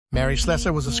Mary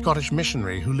Slessor was a Scottish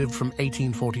missionary who lived from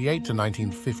 1848 to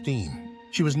 1915.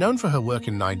 She was known for her work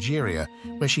in Nigeria,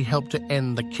 where she helped to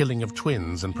end the killing of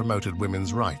twins and promoted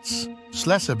women's rights.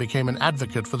 Slessor became an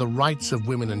advocate for the rights of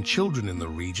women and children in the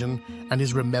region and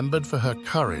is remembered for her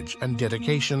courage and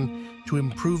dedication to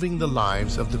improving the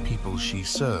lives of the people she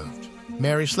served.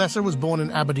 Mary Slessor was born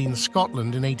in Aberdeen,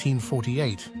 Scotland in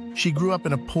 1848. She grew up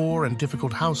in a poor and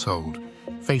difficult household,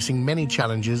 facing many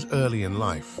challenges early in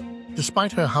life.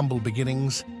 Despite her humble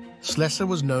beginnings, Slessor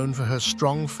was known for her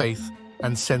strong faith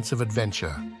and sense of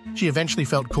adventure. She eventually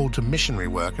felt called to missionary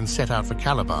work and set out for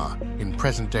Calabar, in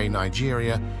present-day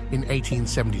Nigeria, in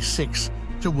 1876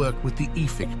 to work with the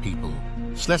Efik people.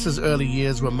 Slessor's early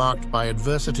years were marked by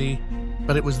adversity,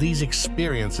 but it was these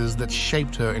experiences that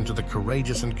shaped her into the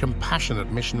courageous and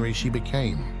compassionate missionary she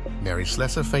became. Mary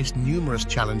Slessor faced numerous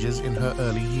challenges in her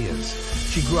early years.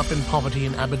 She grew up in poverty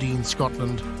in Aberdeen,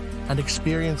 Scotland, and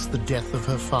experienced the death of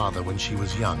her father when she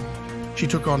was young. She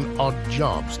took on odd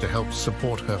jobs to help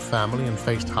support her family and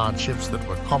faced hardships that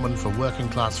were common for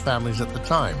working-class families at the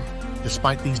time.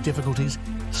 Despite these difficulties,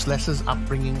 Slessor's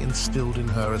upbringing instilled in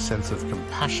her a sense of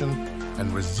compassion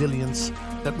and resilience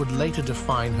that would later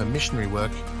define her missionary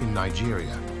work in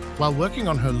Nigeria. While working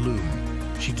on her loom,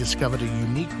 she discovered a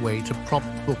unique way to prop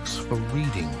books for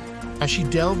reading. As she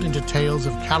delved into tales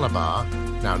of Calabar,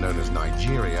 now known as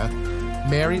Nigeria,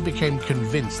 Mary became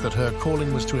convinced that her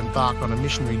calling was to embark on a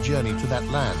missionary journey to that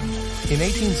land. In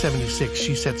 1876,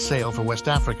 she set sail for West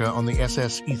Africa on the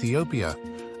SS Ethiopia,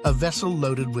 a vessel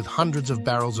loaded with hundreds of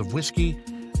barrels of whiskey,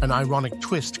 an ironic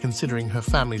twist considering her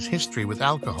family's history with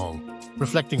alcohol.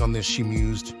 Reflecting on this, she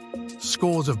mused,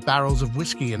 "Scores of barrels of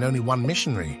whiskey and only one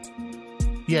missionary."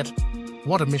 Yet,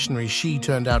 what a missionary she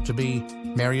turned out to be.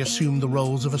 Mary assumed the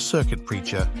roles of a circuit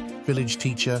preacher, village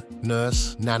teacher,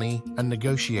 nurse, nanny, and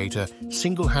negotiator,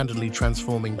 single-handedly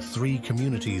transforming 3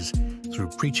 communities through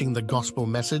preaching the gospel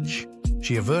message.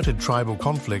 She averted tribal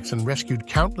conflicts and rescued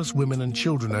countless women and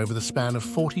children over the span of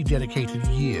 40 dedicated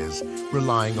years,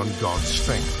 relying on God's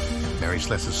strength. Mary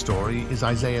Slessor's story is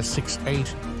Isaiah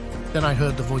 6:8. "Then I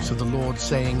heard the voice of the Lord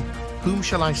saying, 'Whom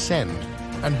shall I send,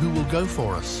 and who will go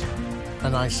for us?'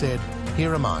 And I said,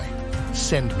 'Here am I,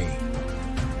 send me.'"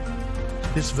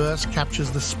 This verse captures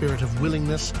the spirit of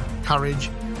willingness, courage,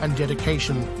 and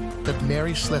dedication that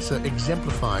Mary Slessor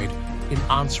exemplified in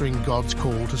answering God's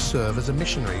call to serve as a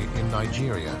missionary in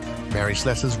Nigeria. Mary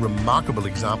Slessor's remarkable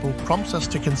example prompts us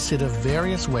to consider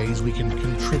various ways we can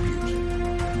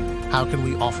contribute. How can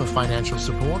we offer financial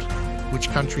support? Which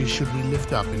countries should we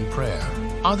lift up in prayer?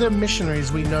 Are there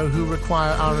missionaries we know who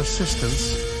require our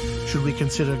assistance? Should we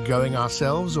consider going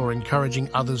ourselves or encouraging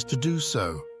others to do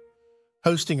so?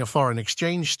 Hosting a foreign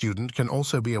exchange student can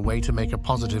also be a way to make a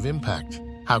positive impact.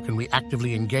 How can we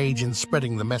actively engage in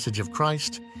spreading the message of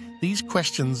Christ? These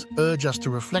questions urge us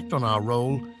to reflect on our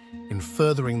role in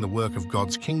furthering the work of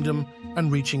God's kingdom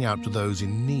and reaching out to those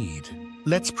in need.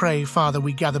 Let's pray. Father,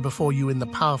 we gather before you in the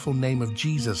powerful name of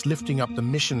Jesus, lifting up the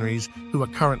missionaries who are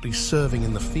currently serving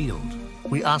in the field.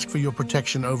 We ask for your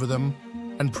protection over them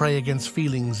and pray against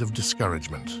feelings of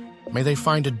discouragement. May they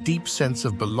find a deep sense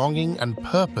of belonging and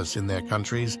purpose in their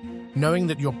countries, knowing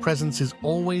that your presence is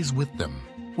always with them.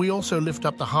 We also lift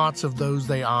up the hearts of those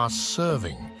they are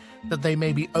serving, that they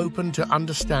may be open to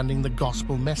understanding the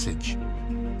gospel message,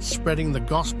 spreading the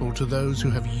gospel to those who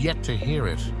have yet to hear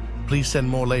it. Please send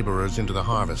more laborers into the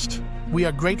harvest. We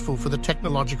are grateful for the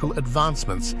technological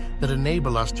advancements that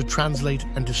enable us to translate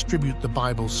and distribute the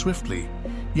Bible swiftly,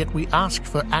 yet we ask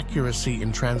for accuracy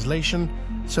in translation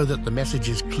so that the message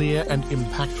is clear and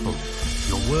impactful.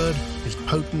 Your word is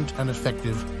potent and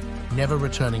effective, never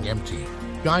returning empty.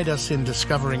 Guide us in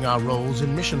discovering our roles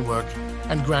in mission work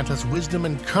and grant us wisdom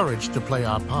and courage to play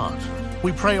our part.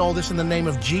 We pray all this in the name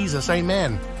of Jesus.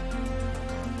 Amen.